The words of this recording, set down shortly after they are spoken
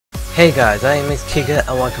Hey guys, I am Kiga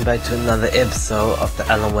and welcome back to another episode of the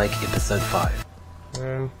Alan Wake episode 5.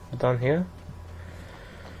 Done here?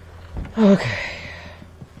 Okay.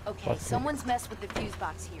 Okay, someone's messed with the fuse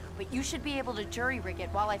box here, but you should be able to jury rig it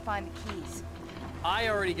while I find the keys. I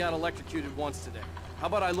already got electrocuted once today. How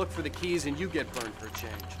about I look for the keys and you get burned for a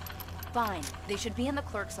change? Fine. They should be in the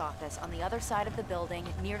clerk's office on the other side of the building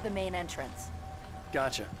near the main entrance.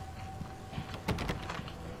 Gotcha.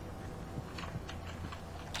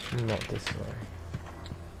 Not this way.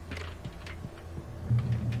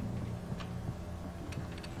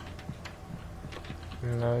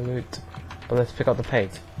 No loot. But let's pick up the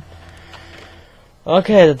page.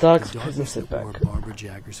 Okay, the darkest prison sit back. Barbara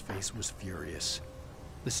Jagger's face was furious.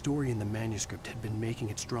 The story in the manuscript had been making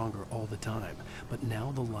it stronger all the time, but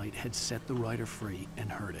now the light had set the writer free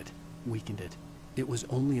and hurt it, weakened it. It was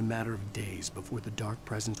only a matter of days before the dark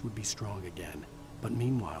presence would be strong again. But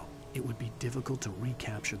meanwhile, it would be difficult to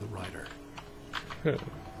recapture the writer.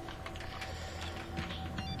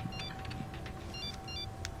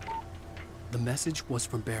 The message was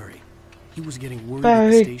from Barry. He was getting worried at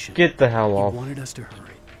the station. Get the hell off. He wanted us to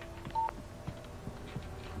hurry.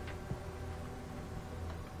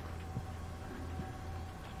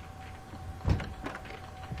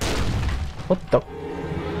 What the?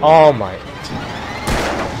 Oh my.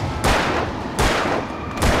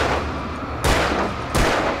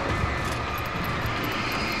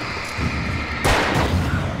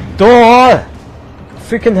 Door!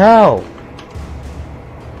 Freaking hell!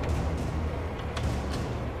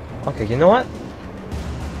 Okay, you know what?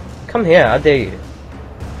 Come here, I dare you.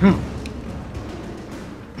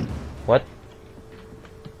 What?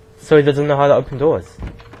 So he doesn't know how to open doors.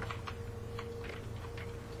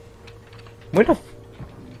 Where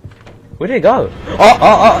did he go?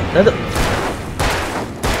 Oh!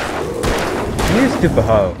 You stupid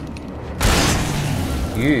hoe.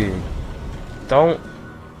 You don't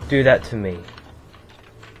do that to me.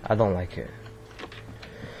 I don't like it.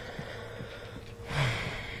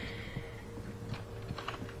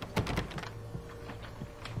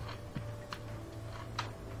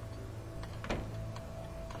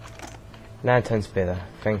 Now it turns better.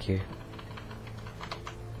 Thank you.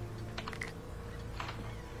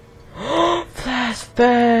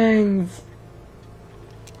 Flashbangs!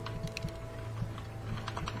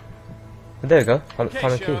 There we go. Found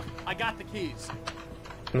a key. I got the keys.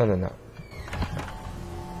 No.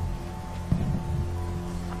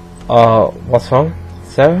 What's wrong,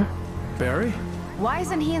 Sarah? Barry? Why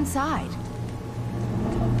isn't he inside?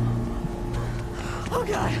 Oh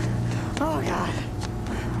god! Oh god!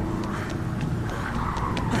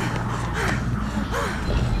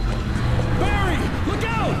 Barry! Look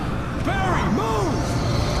out! Barry, move!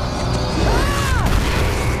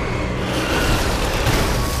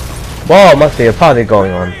 Whoa, must be a party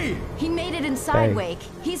going on. He made it inside, Wake.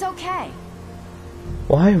 He's okay.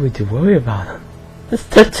 Why would you worry about him?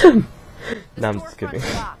 Just touch him! The No, I'm just kidding.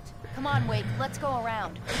 storefront's locked. Come on, Wake. Let's go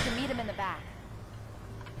around. We can meet him in the back.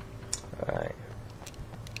 Alright.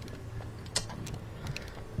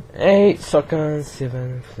 8 shotguns,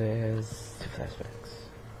 7 flares, 2 flashbacks.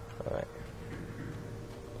 Alright.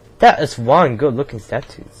 That is one good looking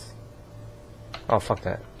statues. Oh, fuck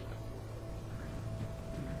that.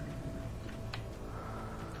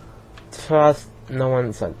 Trust no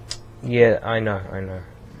one's like. Yeah, I know.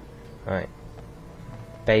 Alright.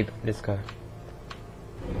 Babe, let's go.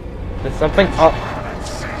 There's something up.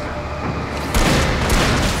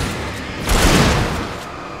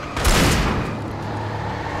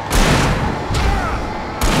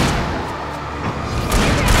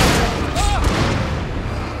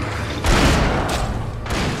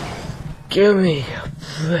 Give me a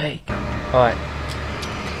break. Alright.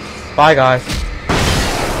 Bye guys.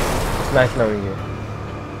 It's nice knowing you.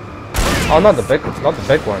 Oh, not the big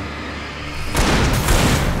one.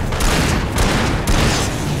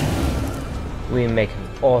 We make an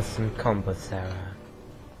awesome combo, Sarah.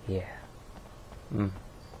 Yeah.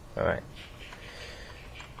 Alright.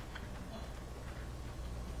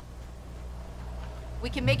 We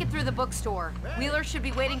can make it through the bookstore. Wheeler should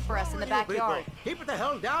be waiting for us in the backyard. Keep it the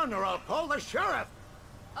hell down or I'll call the sheriff!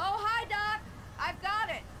 Oh, hi, Doc. I've got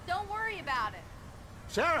it. Don't worry about it.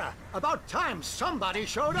 Sarah, about time somebody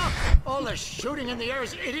showed up! All this shooting in the air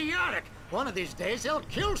is idiotic! One of these days they'll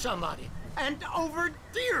kill somebody! And over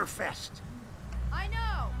Deerfest! I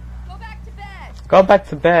know. Go back to bed. Go back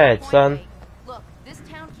to bed, son. Look, this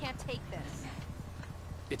town can't take this.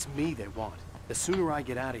 It's me they want. The sooner I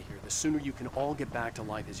get out of here, the sooner you can all get back to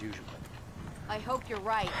life as usual. I hope you're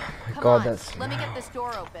right. Come God, on, that's let me get this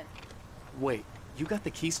door open. Wait, you got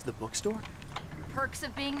the keys to the bookstore? Perks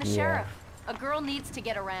of being the Yeah. sheriff. A girl needs to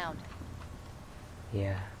get around.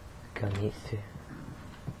 Yeah, girl needs to.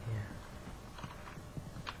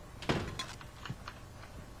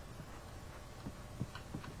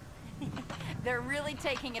 Yeah. They're really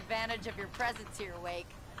taking advantage of your presence here, Wake.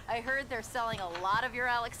 I heard they're selling a lot of your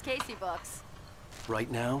Alex Casey books.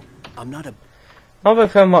 Right now, I'm not a... I'll be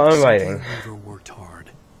filming my own writing. Weaver worked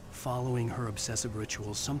hard, following her obsessive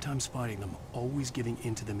rituals, sometimes fighting them, always giving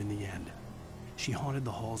in to them in the end. She haunted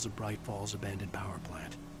the halls of Bright Falls' abandoned power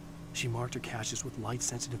plant. She marked her caches with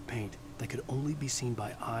light-sensitive paint that could only be seen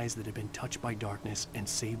by eyes that had been touched by darkness and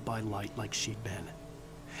saved by light like she'd been.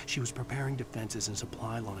 She was preparing defenses and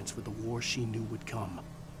supply lines for the war she knew would come.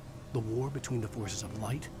 The war between the forces of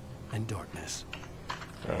light and darkness.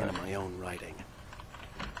 And my own writing.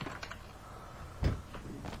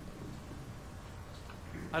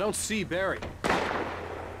 I don't see Barry.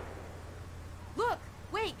 Look!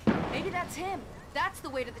 Wake! Maybe that's him. That's the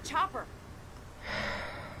way to the chopper.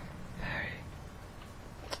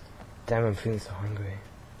 Damn, I'm feeling so hungry.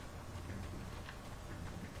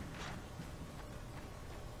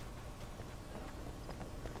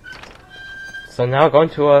 So now going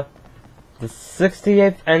to the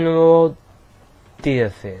 68th annual Deer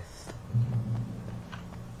Fest.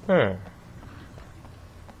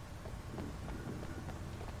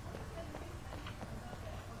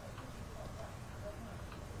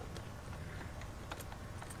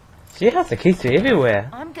 She has the keys to everywhere.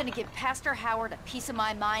 I'm gonna give Pastor Howard a piece of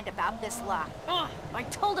my mind about this lock. Ugh, I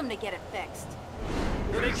told him to get it fixed.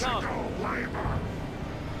 Here they come.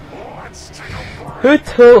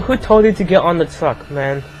 Who told you to get on the truck,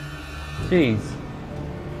 man? Jeez.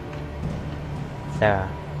 Sarah.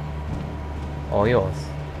 All yours.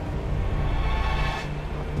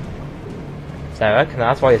 Sarah, can I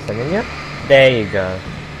ask why you're sending you? There you go.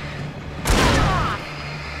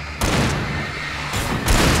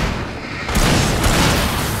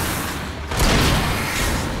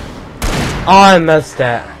 Oh, I missed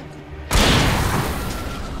that.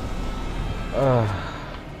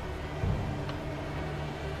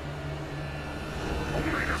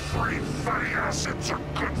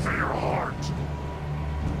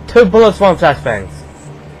 Two bullets, one flashbangs.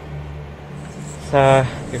 So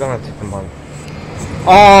you're gonna take them on.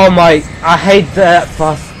 Oh my! I hate that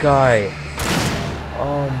bus guy.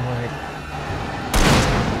 Oh my!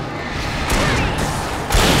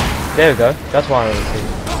 There we go. That's what I want to see.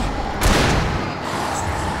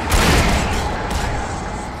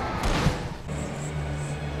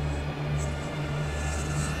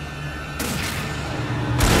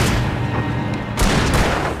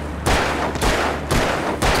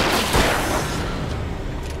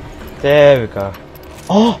 There we go.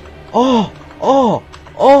 Oh! Oh! Oh!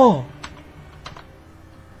 Oh!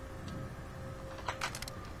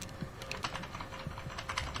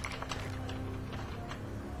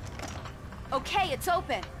 Okay, it's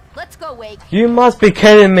open. Let's go, Wake. You must be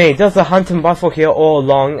kidding me! There's a hunting rifle here all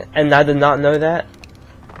along, and I did not know that?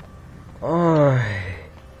 Oh.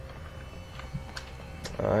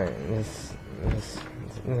 Alright, this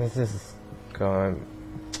is going...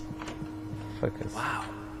 Focus. Wow.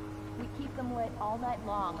 We keep them lit all night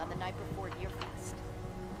long on the night before Deerfest.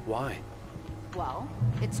 Why? Well,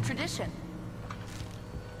 it's tradition.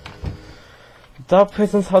 Dark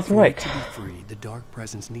Presence has Wake. To be free, the Dark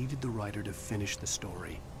Presence needed the writer to finish the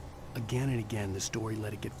story. Again and again, the story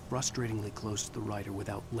let it get frustratingly close to the writer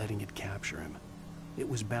without letting it capture him. It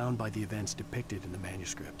was bound by the events depicted in the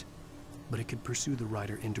manuscript, but it could pursue the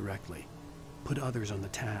writer indirectly, put others on the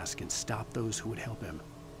task, and stop those who would help him.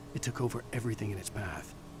 It took over everything in its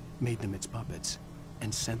path, made them its puppets,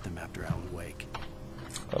 and sent them after Alan Wake.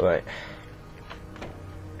 Alright.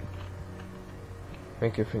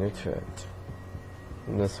 Thank you for your turn.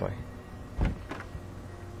 This way.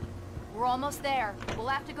 We're almost there. We'll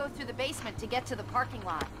have to go through the basement to get to the parking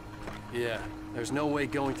lot. Yeah, there's no way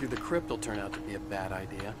going through the crypt will turn out to be a bad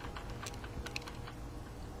idea.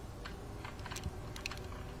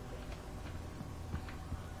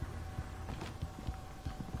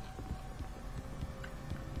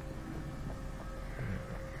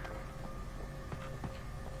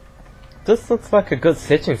 This looks like a good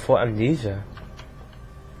setting for amnesia.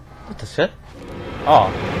 What the shit? Oh.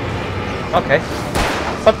 Okay.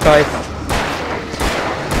 What's up, guys?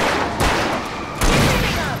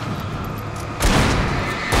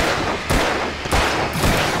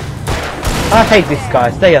 I hate these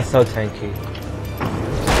guys, they are so tanky.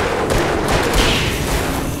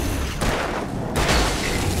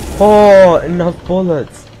 Oh, enough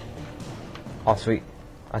bullets. Oh, sweet.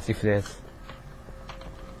 I see flares.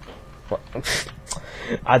 What?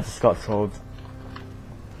 I just got told.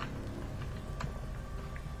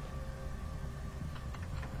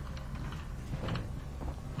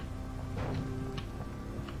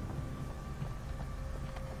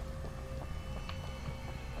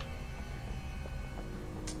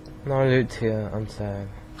 No loot here, I'm sad.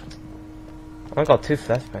 I got 2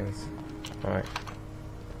 flashbangs. Alright.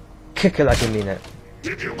 Kick it like you mean it.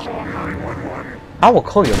 Did you call 911? I will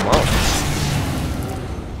call your mom.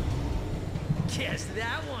 Guess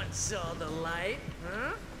that one saw the light,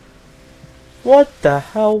 huh? What the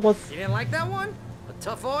hell was... You didn't like that one? A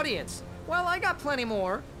tough audience. Well, I got plenty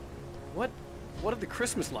more. What are the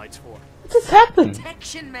Christmas lights for? What just happened?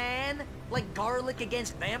 Protection, man. Like garlic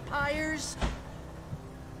against vampires.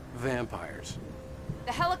 Vampires.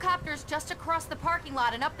 The helicopter's just across the parking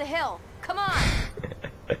lot and up the hill. Come on!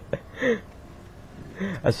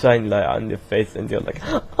 A shiny light on your face and you're like,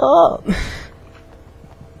 oh!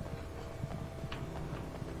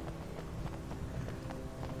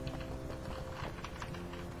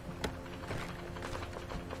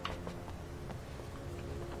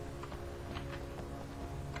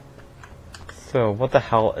 So, what the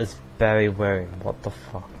hell is Barry wearing? What the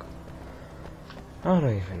fuck? I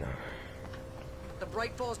don't even know. The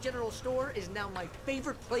Bright Falls General Store is now my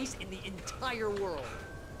favorite place in the entire world.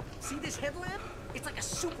 See this headlamp? It's like a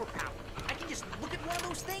superpower. I can just look at one of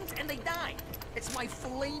those things and they die. It's my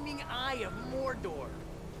flaming eye of Mordor.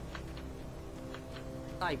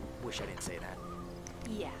 I wish I didn't say that.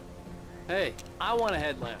 Yeah. Hey, I want a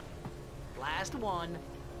headlamp. Last one.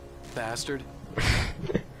 Bastard.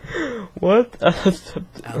 What?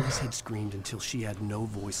 Alice had screamed until she had no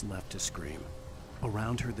voice left to scream.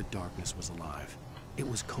 Around her, the darkness was alive. It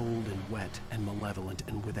was cold and wet and malevolent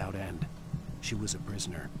and without end. She was a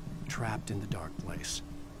prisoner, trapped in the dark place.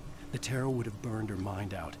 The terror would have burned her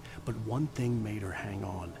mind out, but one thing made her hang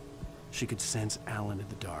on. She could sense Alan in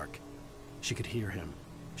the dark. She could hear him.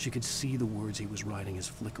 She could see the words he was writing as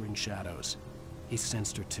flickering shadows. He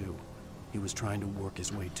sensed her too. He was trying to work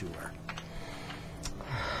his way to her.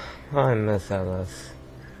 I miss Alice.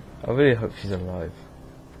 I really hope she's alive.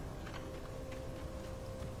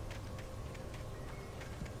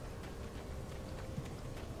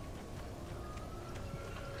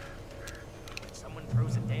 Someone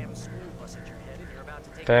throws a damn school bus at your head and you're about to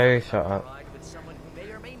take Barry, a shut up. ride with someone who may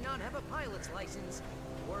or may not have a pilot's license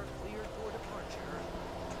or cleared for departure.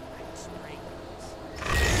 Like straight.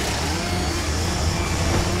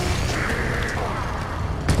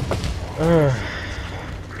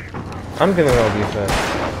 I'm gonna roll you first.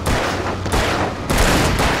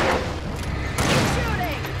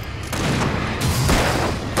 Shooting!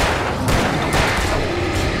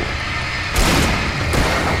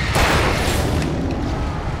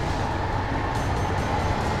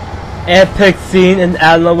 Epic scene in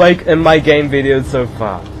Alan Wake in my game videos so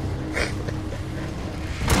far.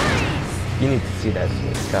 You need to see that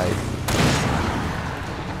shit, guys.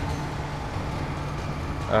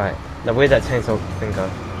 Alright, now where'd that chainsaw thing go?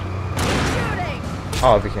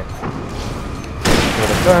 Oh, over here. With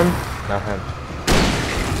a gun, now him.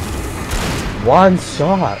 One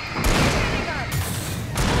shot!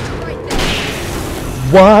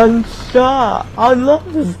 One shot! I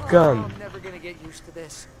love this gun! I'm never gonna get used to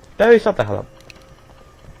this. Barry, shut the hell up.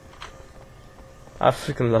 I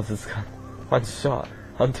freaking love this gun. One shot.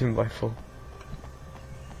 Hunting rifle.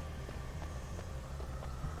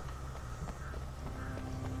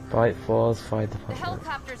 Bright Falls Fire The Department.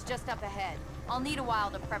 helicopter's just up ahead. I'll need a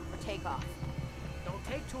while to prep for takeoff. Don't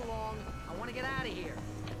take too long. I want to get out of here.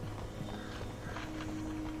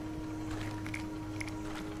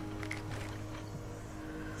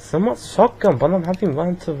 Somewhat shotgun, but I'm having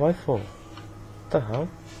run to rifle. What the hell?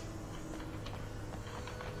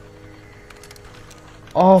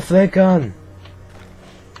 Oh, flare gun!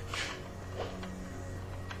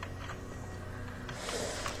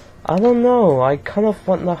 I don't know, I kind of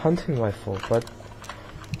want the hunting rifle, but...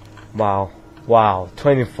 Wow. Wow,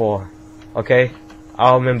 24. Okay?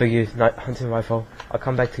 I'll remember you, night hunting rifle. I'll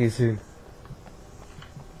come back to you soon.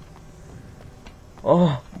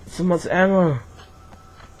 Oh, so much ammo!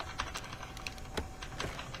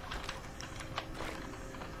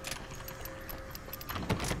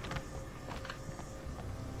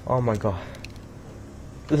 Oh my god.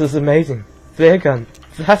 This is amazing. Flare gun.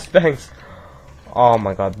 Flashbangs. Oh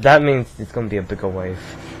my god. That means it's gonna be a bigger wave.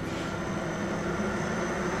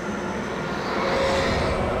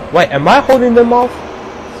 Wait, am I holding them off?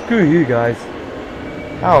 Screw you guys.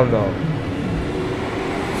 Hell no.